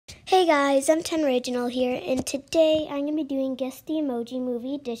Hey guys, I'm 10 Original here, and today I'm going to be doing Guess the Emoji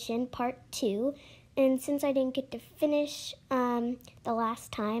Movie Edition Part 2. And since I didn't get to finish the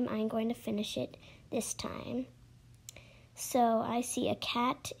last time, I'm going to finish it this time. So I see a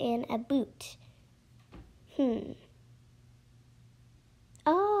cat and a boot.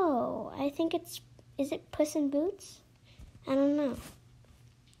 Oh, I think is it Puss in Boots? I don't know.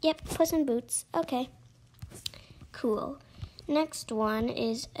 Yep, Puss in Boots. Okay, cool. Next one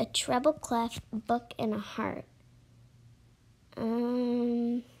is a treble clef, book, and a heart. I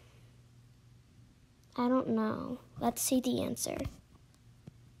don't know. Let's see the answer.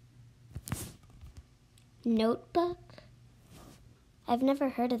 Notebook? I've never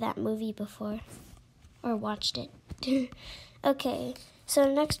heard of that movie before or watched it. Okay, so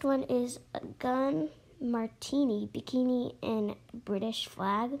the next one is a gun, martini, bikini, and British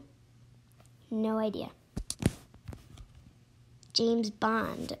flag. No idea. James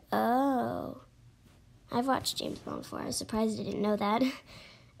Bond. Oh. I've watched James Bond before. I was surprised I didn't know that.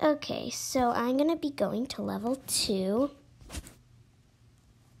 Okay, so I'm going to be going to level 2.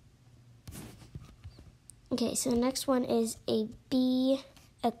 Okay, so the next one is a bee,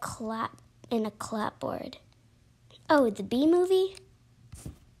 a clap, and a clapboard. Oh, the Bee Movie?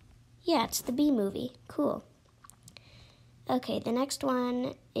 Yeah, it's the Bee Movie. Cool. Okay, the next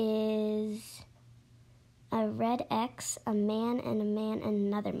one is a red X, a man, and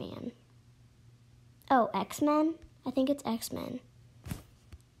another man. Oh, X-Men? I think it's X-Men.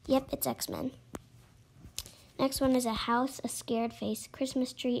 Yep, it's X-Men. Next one is a house, a scared face,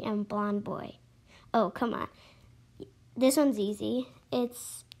 Christmas tree, and blonde boy. Oh, come on. This one's easy. I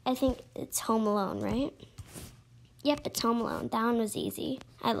think it's Home Alone, right? Yep, it's Home Alone. That one was easy.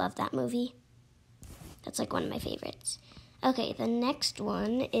 I love that movie. That's like one of my favorites. Okay, the next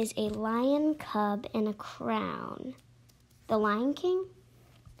one is a lion, cub, and a crown. The Lion King?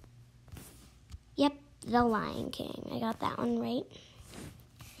 Yep, The Lion King. I got that one right.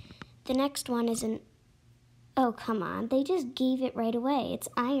 The next one is oh, come on. They just gave it right away. It's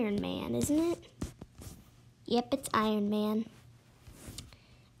Iron Man, isn't it? Yep, it's Iron Man.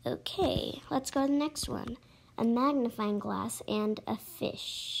 Okay, let's go to the next one. A magnifying glass and a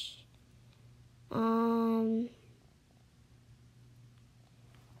fish.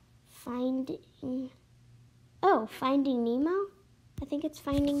 Finding Nemo? I think it's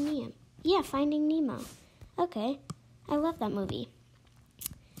Finding Nemo. Yeah, Finding Nemo. Okay, I love that movie.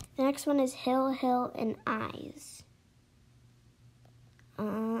 The next one is Hill, Hill, and Eyes. I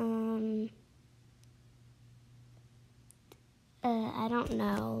don't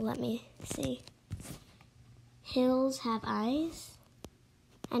know. Let me see. Hills Have Eyes?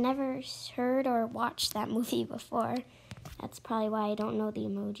 I never heard or watched that movie before. That's probably why I don't know the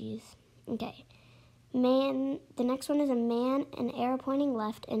emojis. Okay. Man, the next one is a man, an arrow pointing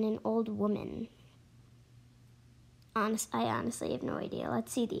left, and an old woman. I honestly have no idea.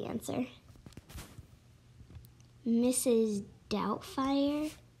 Let's see the answer. Mrs.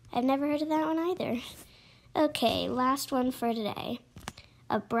 Doubtfire? I've never heard of that one either. Okay, last one for today.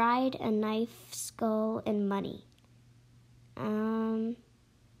 A bride, a knife, skull, and money.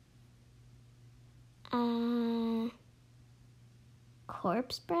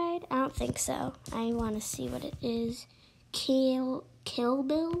 Corpse Bride? I don't think so. I want to see what it is. Kill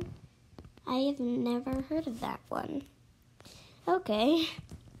Bill? I have never heard of that one. Okay.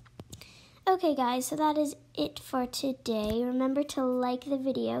 Okay, guys, so that is it for today. Remember to like the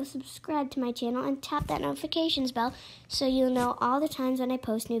video, subscribe to my channel, and tap that notifications bell so you'll know all the times when I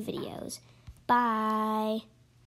post new videos. Bye.